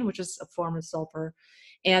sulforaphane, which is a form of sulfur.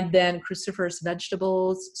 And then cruciferous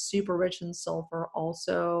vegetables, super rich in sulfur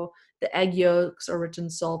also. The egg yolks are rich in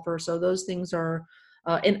sulfur. So those things are,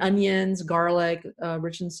 and onions, garlic,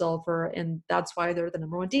 rich in sulfur. And that's why they're the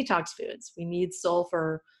number one detox foods. We need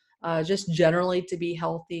sulfur just generally to be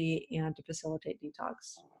healthy and to facilitate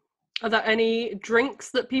detox. Are there any drinks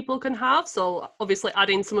that people can have? So obviously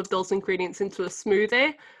adding some of those ingredients into a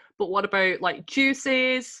smoothie, but what about like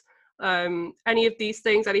juices, any of these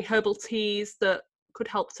things, any herbal teas that could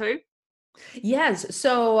help too? Yes.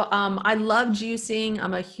 So I love juicing.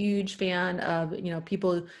 I'm a huge fan of,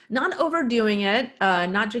 people not overdoing it,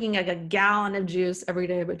 not drinking like a gallon of juice every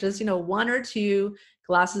day, but just, 1 or 2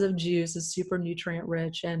 glasses of juice is super nutrient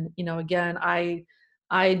rich. And, again, I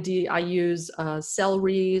use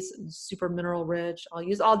celery, super mineral rich. I'll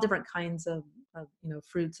use all different kinds of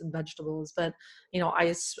fruits and vegetables, but,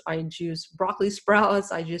 I juice broccoli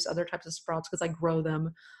sprouts. I juice other types of sprouts because I grow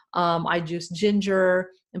them. I juice ginger,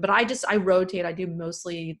 but I rotate. I do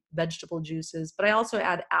mostly vegetable juices, but I also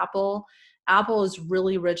add apple. Apple is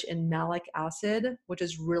really rich in malic acid, which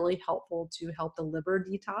is really helpful to help the liver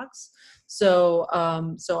detox. So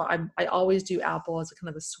I always do apple as a kind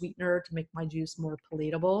of a sweetener to make my juice more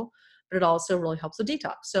palatable, but it also really helps with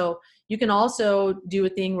detox. So you can also do a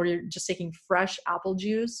thing where you're just taking fresh apple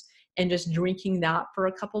juice and just drinking that for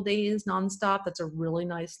a couple days nonstop. That's a really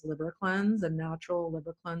nice liver cleanse, a natural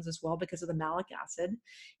liver cleanse as well, because of the malic acid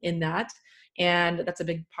in that. And that's a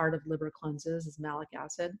big part of liver cleanses is malic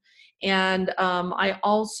acid. And I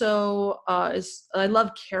also, I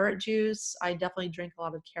love carrot juice. I definitely drink a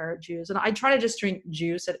lot of carrot juice. And I try to just drink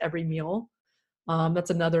juice at every meal.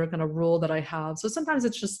 That's another kind of rule that I have. So sometimes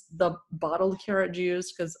it's just the bottled carrot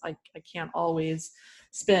juice because I can't always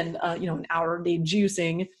spend an hour a day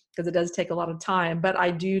juicing because it does take a lot of time. But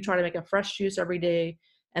I do try to make a fresh juice every day,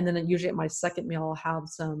 and then usually at my second meal I'll have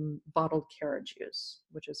some bottled carrot juice,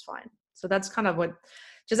 which is fine. So that's kind of what.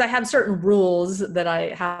 Just I have certain rules that I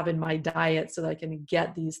have in my diet so that I can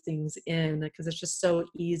get these things in because it's just so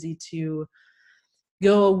easy to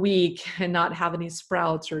go a week and not have any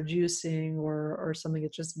sprouts or juicing or something.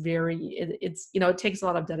 It's just it's it takes a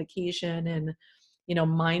lot of dedication and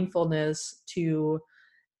mindfulness to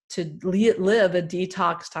live a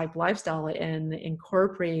detox type lifestyle and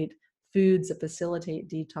incorporate foods that facilitate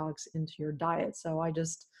detox into your diet. So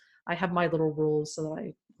I have my little rules so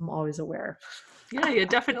that I'm always aware. Yeah, you're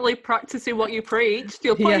definitely practicing what you preached.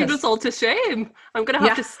 You're putting us Yes. all to shame. I'm gonna have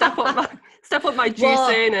Yeah. to step up my Well,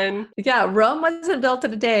 juicing and yeah, Rome wasn't built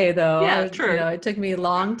in a day, though. yeah, true. It took me a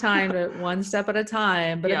long time, one step at a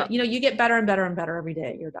time. Yeah. But you get better and better and better every day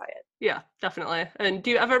at your diet. Yeah, definitely. And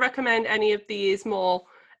do you ever recommend any of these more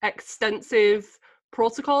extensive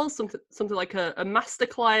protocols, something like a master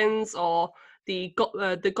cleanse or the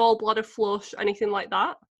gallbladder flush, anything like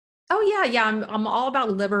that? Oh yeah. I'm all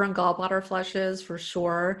about liver and gallbladder flushes for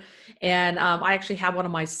sure. And I actually have one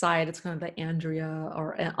on my site. It's kind of the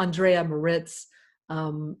Andrea Moritz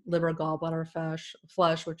liver gallbladder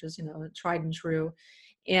flush, which is tried and true.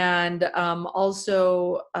 And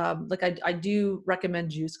also, like I do recommend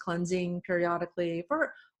juice cleansing periodically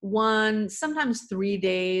for 1, sometimes 3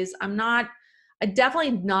 days. I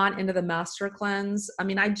definitely not into the master cleanse. I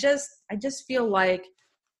mean, I just feel like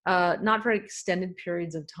not for extended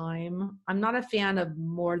periods of time. I'm not a fan of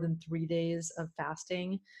more than 3 days of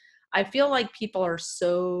fasting. I feel like people are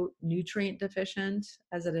so nutrient deficient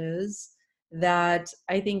as it is that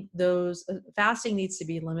I think those fasting needs to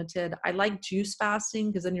be limited. I like juice fasting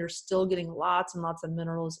because then you're still getting lots and lots of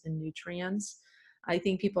minerals and nutrients. I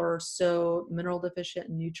think people are so mineral deficient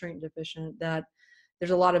and nutrient deficient that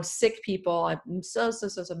there's a lot of sick people. I've so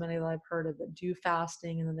many that I've heard of that do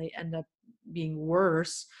fasting, and then they end up being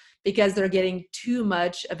worse because they're getting too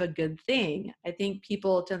much of a good thing. I think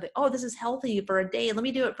people tend to think, oh, this is healthy for a day. Let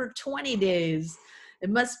me do it for 20 days.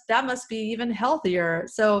 That must be even healthier.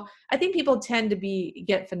 So I think people tend to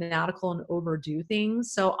get fanatical and overdo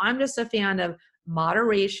things. So I'm just a fan of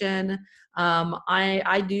moderation.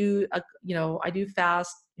 I do, I do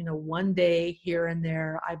fast, one day here and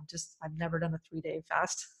there. I've never done a 3-day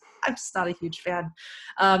fast. I'm just not a huge fan.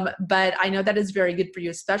 But I know that is very good for you,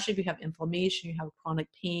 especially if you have inflammation, you have chronic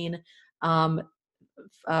pain.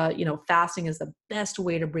 Fasting is the best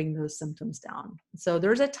way to bring those symptoms down. So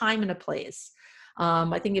there's a time and a place.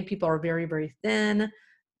 I think if people are very, very thin,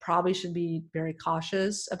 probably should be very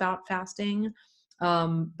cautious about fasting.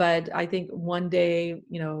 But I think one day,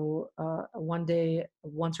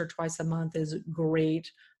 once or twice a month is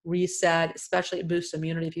great. Reset, especially it boosts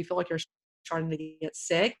immunity. If you feel like you're starting to get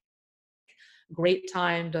sick, great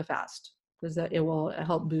time to fast because it will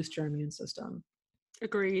help boost your immune system.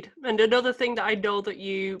 Agreed. And another thing that I know that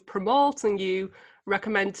you promote and you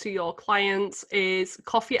recommend to your clients is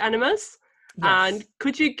coffee enemas. Yes. And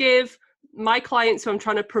could you give my clients who I'm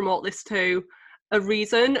trying to promote this to a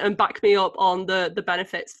reason and back me up on the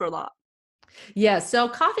benefits for that? Yeah, so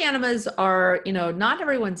coffee enemas are, not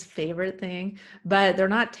everyone's favorite thing, but they're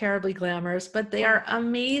not terribly glamorous, but they are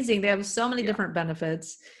amazing. They have so many different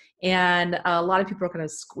benefits. And a lot of people are kind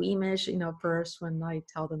of squeamish, first when I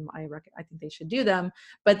tell them I think they should do them.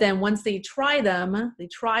 But then once they try them, they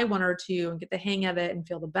try one or two and get the hang of it and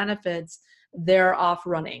feel the benefits, they're off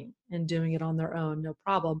running and doing it on their own, no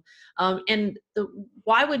problem.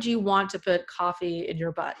 Why would you want to put coffee in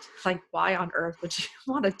your butt? Like, why on earth would you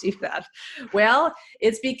want to do that? Well,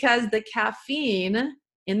 it's because the caffeine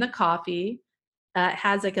in the coffee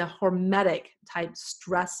has like a hormetic type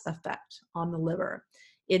stress effect on the liver.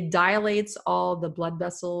 It dilates all the blood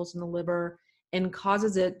vessels in the liver and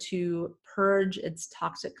causes it to purge its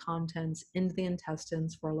toxic contents into the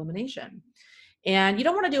intestines for elimination. And you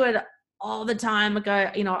don't want to do it all the time. Like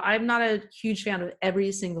I'm not a huge fan of every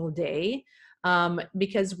single day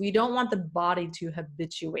because we don't want the body to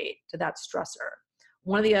habituate to that stressor.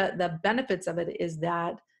 One of the benefits of it is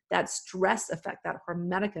that stress effect, that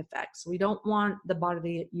hormetic effect. So we don't want the body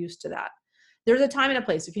to get used to that. There's a time and a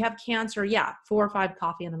place. If you have cancer, 4 or 5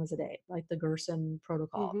 coffee enemas a day, like the Gerson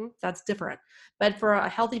protocol. Mm-hmm. That's different. But for a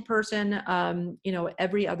healthy person,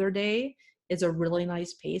 every other day is a really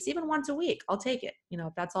nice pace. Even once a week, I'll take it.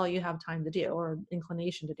 If that's all you have time to do or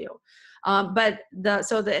inclination to do.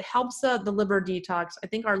 So that it helps the liver detox. I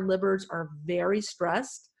think our livers are very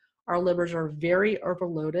stressed. Our livers are very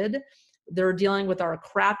overloaded. They're dealing with our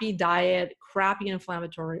crappy diet, crappy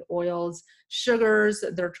inflammatory oils, sugars.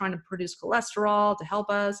 They're trying to produce cholesterol to help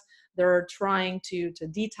us. They're trying to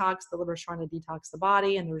detox. The liver's trying to detox the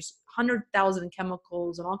body. And there's 100,000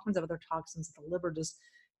 chemicals and all kinds of other toxins that the liver just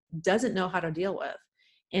doesn't know how to deal with.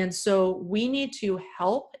 And so we need to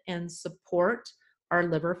help and support our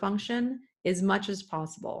liver function as much as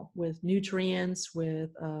possible with nutrients,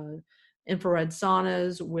 with infrared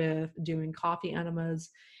saunas, with doing coffee enemas.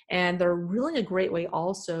 And they're really a great way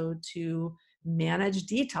also to manage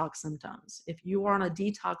detox symptoms. If you are on a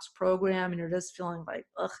detox program and you're just feeling like,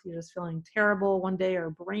 you're just feeling terrible one day, or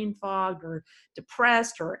brain fogged, or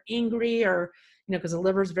depressed, or angry, or, because the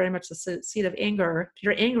liver is very much the seat of anger. If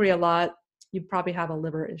you're angry a lot, you probably have a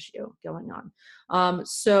liver issue going on.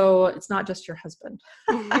 So it's not just your husband.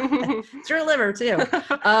 It's your liver too.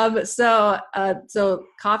 So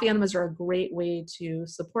coffee enemas are a great way to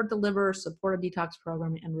support the liver, support a detox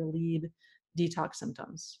program, and relieve detox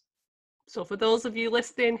symptoms. So for those of you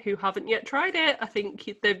listening who haven't yet tried it, I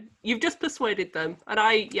think you've just persuaded them. And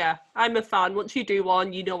I'm a fan. Once you do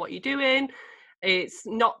one, you know what you're doing. It's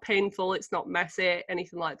not painful. It's not messy,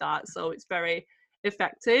 anything like that. So it's very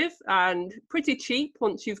effective and pretty cheap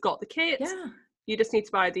once you've got the kit. Yeah. You just need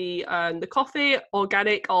to buy the coffee,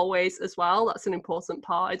 organic always as well. That's an important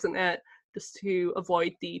part, isn't it? Just to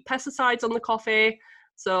avoid the pesticides on the coffee.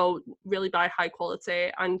 So really buy high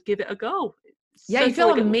quality and give it a go. Yeah, you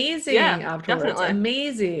feel amazing afterwards. Definitely.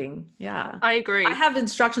 Amazing. Yeah. I agree. I have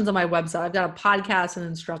instructions on my website. I've got a podcast and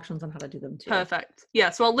instructions on how to do them too. Perfect. Yeah,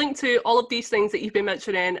 so I'll link to all of these things that you've been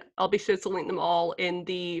mentioning. I'll be sure to link them all in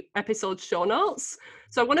the episode show notes.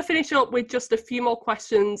 So I want to finish up with just a few more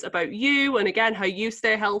questions about you and again, how you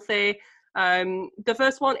stay healthy. The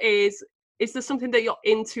first one is there something that you're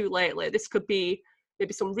into lately? This could be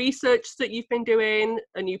maybe some research that you've been doing,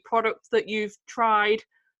 a new product that you've tried.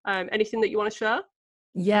 Anything that you want to share?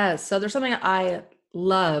 Yes. So there's something I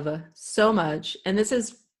love so much. And this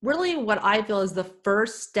is really what I feel is the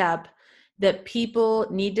first step that people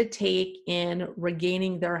need to take in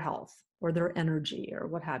regaining their health or their energy or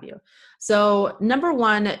what have you. So number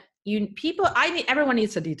one, everyone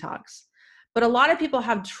needs to detox, but a lot of people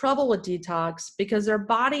have trouble with detox because their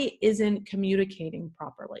body isn't communicating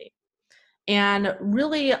properly. And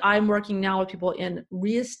really, I'm working now with people in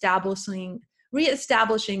reestablishing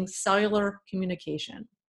cellular communication.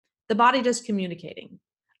 The body just communicating.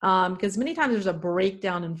 Because many times there's a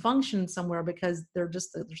breakdown in function somewhere because there's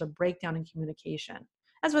a breakdown in communication.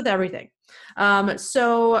 As with everything.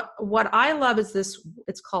 So what I love is this,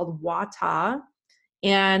 it's called Wata.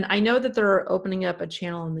 And I know that they're opening up a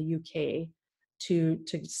channel in the UK to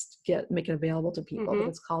make it available to people, but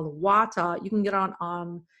it's called Wata. You can get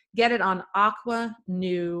it on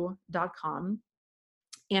aquanew.com.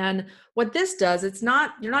 And what this does,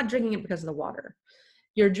 you're not drinking it because of the water.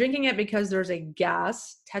 You're drinking it because there's a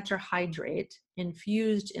gas, tetrahydrate,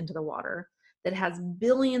 infused into the water that has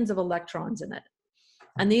billions of electrons in it.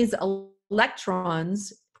 And these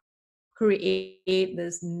electrons create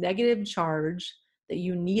this negative charge that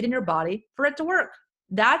you need in your body for it to work.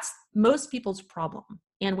 That's most people's problem.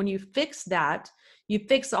 And when you fix that, you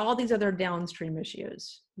fix all these other downstream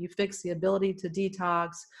issues. You fix the ability to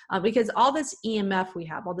detox, because all this EMF we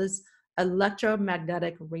have, all this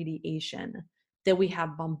electromagnetic radiation that we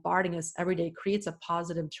have bombarding us every day creates a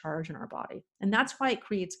positive charge in our body. And that's why it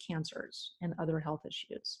creates cancers and other health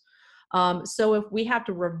issues. So if we have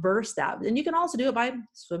to reverse that, and you can also do it by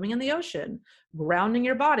swimming in the ocean, grounding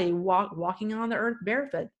your body, walking on the earth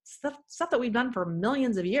barefoot, stuff that we've done for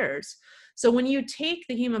millions of years. So when you take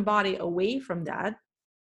the human body away from that,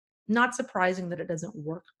 not surprising that it doesn't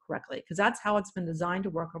work correctly, because that's how it's been designed to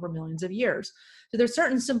work over millions of years. So there's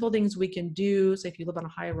certain simple things we can do. So if you live in a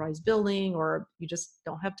high-rise building or you just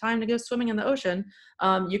don't have time to go swimming in the ocean,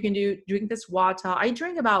 you can drink this Wata. I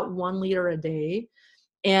drink about 1 liter a day.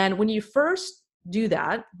 And when you first do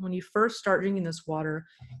that, when you first start drinking this water,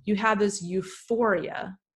 you have this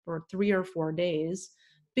euphoria for 3 or 4 days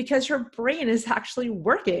because your brain is actually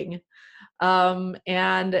working.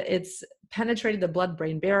 And it's penetrated the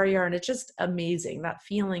blood-brain barrier, and it's just amazing. That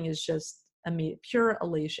feeling is just pure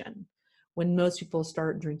elation when most people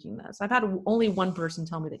start drinking this. I've had only one person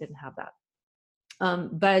tell me they didn't have that,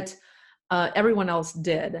 but everyone else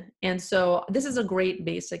did. And so this is a great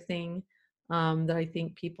basic thing that I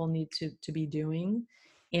think people need to be doing,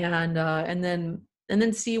 and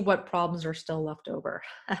then see what problems are still left over,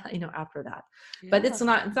 after that. Yeah. But it's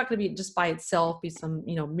not going to be just by itself be some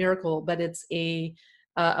miracle, but it's a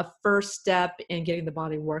first step in getting the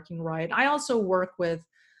body working right. I also work with,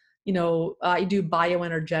 I do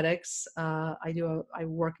bioenergetics. I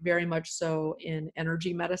work very much so in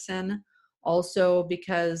energy medicine. Also,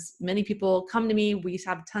 because many people come to me, we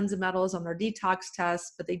have tons of metals on their detox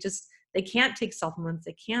tests, but they can't take supplements.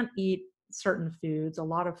 They can't eat certain foods, a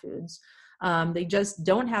lot of foods. They just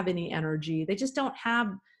don't have any energy. They just don't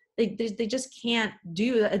have, they just can't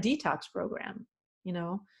do a detox program,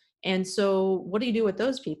 And so what do you do with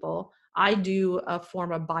those people? I do a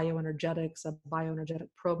form of bioenergetics, a bioenergetic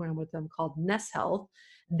program with them called Ness Health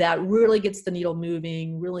that really gets the needle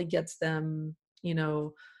moving, really gets them,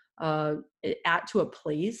 to a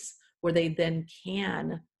place where they then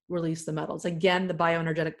can release the metals. Again, the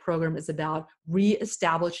bioenergetic program is about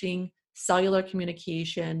reestablishing cellular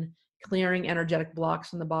communication, clearing energetic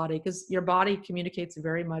blocks in the body, because your body communicates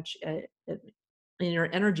very much in your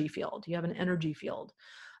energy field. You have an energy field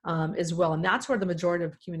as well. And that's where the majority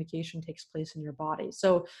of communication takes place in your body.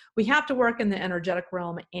 So we have to work in the energetic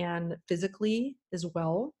realm and physically as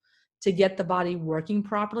well to get the body working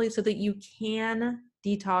properly so that you can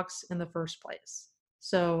detox in the first place.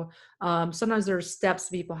 So sometimes there's steps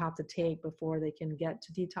people have to take before they can get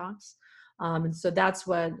to detox. And so that's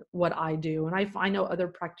what I do. And I know other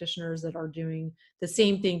practitioners that are doing the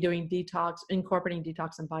same thing, doing detox, incorporating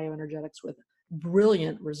detox and bioenergetics with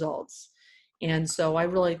brilliant results. And so I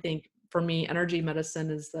really think for me, energy medicine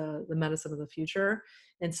is the medicine of the future.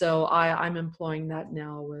 And so I'm employing that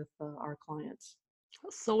now with our clients.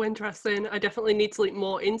 That's so interesting. I definitely need to look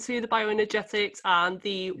more into the bioenergetics and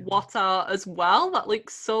the Wata as well. That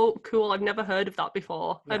looks so cool. I've never heard of that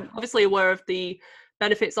before. Yeah. I'm obviously aware of the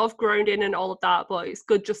benefits of grounding and all of that, but it's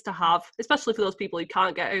good just to have, especially for those people who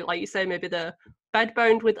can't get out, like you say, maybe they're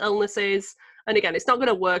bedbound with illnesses. And again, it's not going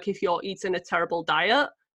to work if you're eating a terrible diet.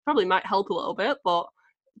 Probably might help a little bit, but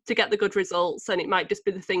to get the good results, and it might just be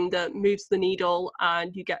the thing that moves the needle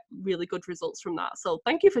and you get really good results from that. So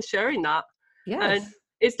thank you for sharing that. Yes. And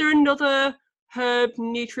is there another herb,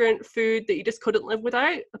 nutrient, food that you just couldn't live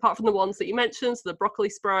without, apart from the ones that you mentioned, so the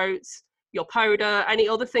broccoli sprouts, your powder, any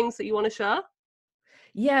other things that you want to share?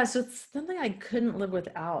 Yeah, so it's something I couldn't live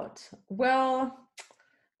without. Well,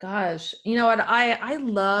 gosh, you know what? I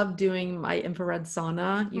love doing my infrared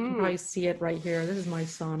sauna. You can Mm. probably see it right here. This is my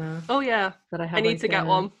sauna Oh yeah, that I I have need right to get there.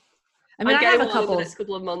 one. I mean, I'm I have getting a one in the couple. next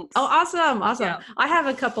couple of Oh, months. awesome, awesome. Yeah, I have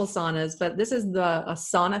a couple saunas, but this is a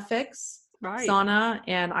Sauna Fix right. sauna,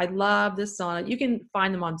 and I love this sauna. You can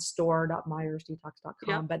find them on Yep.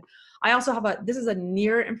 store.myersdetox.com, but I also have this is a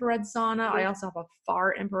near infrared sauna. I Mhm. also have a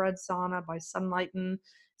far infrared sauna by Sunlighten.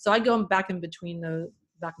 So I go back in between those,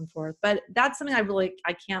 back and forth. But that's something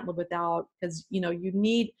I can't live without, because you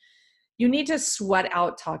need to sweat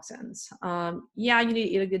out toxins. Yeah, you need to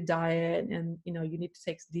eat a good diet, and you need to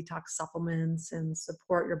take detox supplements and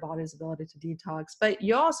support your body's ability to detox. But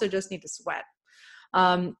you also just need to sweat.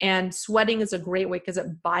 And sweating is a great way because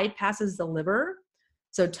it bypasses the liver.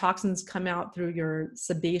 So toxins come out through your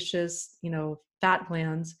sebaceous, fat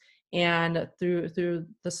glands, and through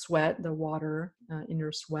the sweat, the water in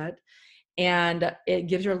your sweat, and it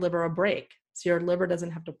gives your liver a break. So your liver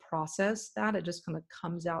doesn't have to process that; it just kind of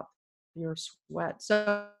comes out your sweat.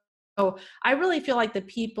 So I really feel like the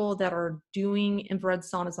people that are doing infrared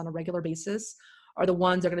saunas on a regular basis are the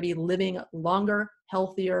ones that are going to be living longer,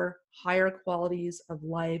 healthier, higher qualities of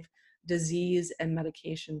life, disease and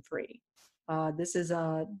medication free. This is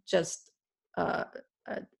just uh,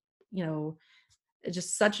 uh, you know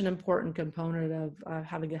just such an important component of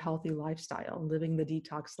having a healthy lifestyle, living the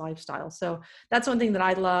detox lifestyle. So that's one thing that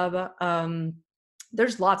I love.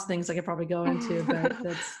 There's lots of things I could probably go into, but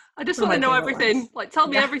that's I just one of want to my know favorite everything. ones. Like, tell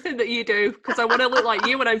me Yeah. everything that you do, because I want to look like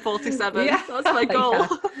you when I'm 47. Yeah. That's my goal.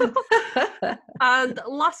 Yeah. And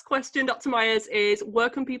last question, Dr. Myers, is where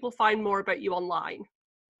can people find more about you online?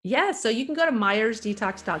 Yeah, so you can go to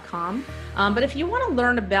myersdetox.com. But if you want to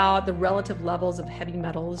learn about the relative levels of heavy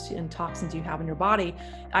metals and toxins you have in your body,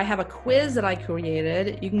 I have a quiz that I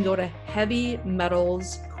created. You can go to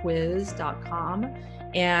heavymetalsquiz.com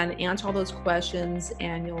and answer all those questions,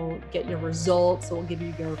 and you'll get your results. It will give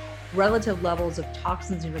you your relative levels of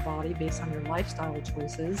toxins in your body based on your lifestyle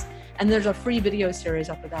choices. And there's a free video series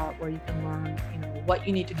after that where you can learn, what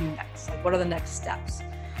you need to do next. Like, what are the next steps?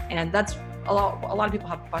 And that's a lot of people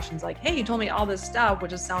have questions like, hey, you told me all this stuff,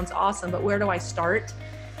 which just sounds awesome, but where do I start?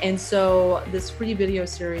 And so this free video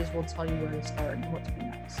series will tell you where to start and what to do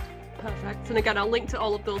next. Perfect. And again, I'll link to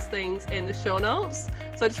all of those things in the show notes.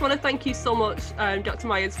 So I just want to thank you so much, Dr.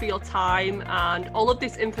 Myers, for your time and all of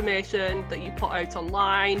this information that you put out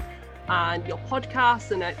online and your podcast.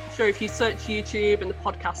 And I'm sure if you search YouTube and the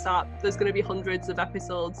podcast app, there's going to be hundreds of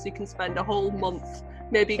episodes. You can spend a whole month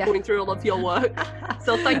maybe going through all of your work.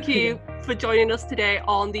 So thank you for joining us today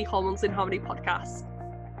on the Hormones in Harmony podcast.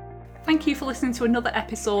 Thank you for listening to another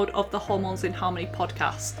episode of the Hormones in Harmony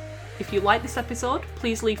podcast. If you like this episode,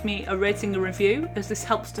 please leave me a rating and review, as this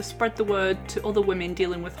helps to spread the word to other women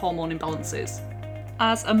dealing with hormone imbalances.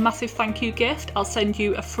 As a massive thank you gift, I'll send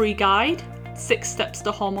you a free guide, 6 Steps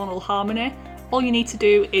to Hormonal Harmony. All you need to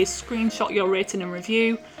do is screenshot your rating and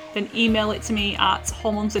review, then email it to me at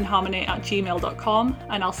hormonesinharmony@gmail.com,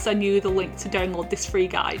 and I'll send you the link to download this free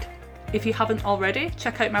guide. If you haven't already,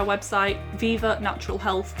 check out my website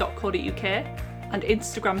vivanaturalhealth.co.uk and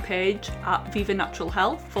Instagram page at Viva Natural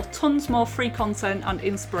Health for tons more free content and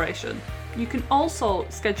inspiration. You can also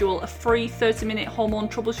schedule a free 30-minute hormone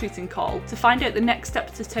troubleshooting call to find out the next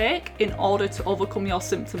steps to take in order to overcome your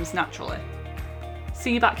symptoms naturally.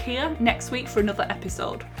 See you back here next week for another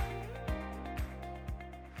episode.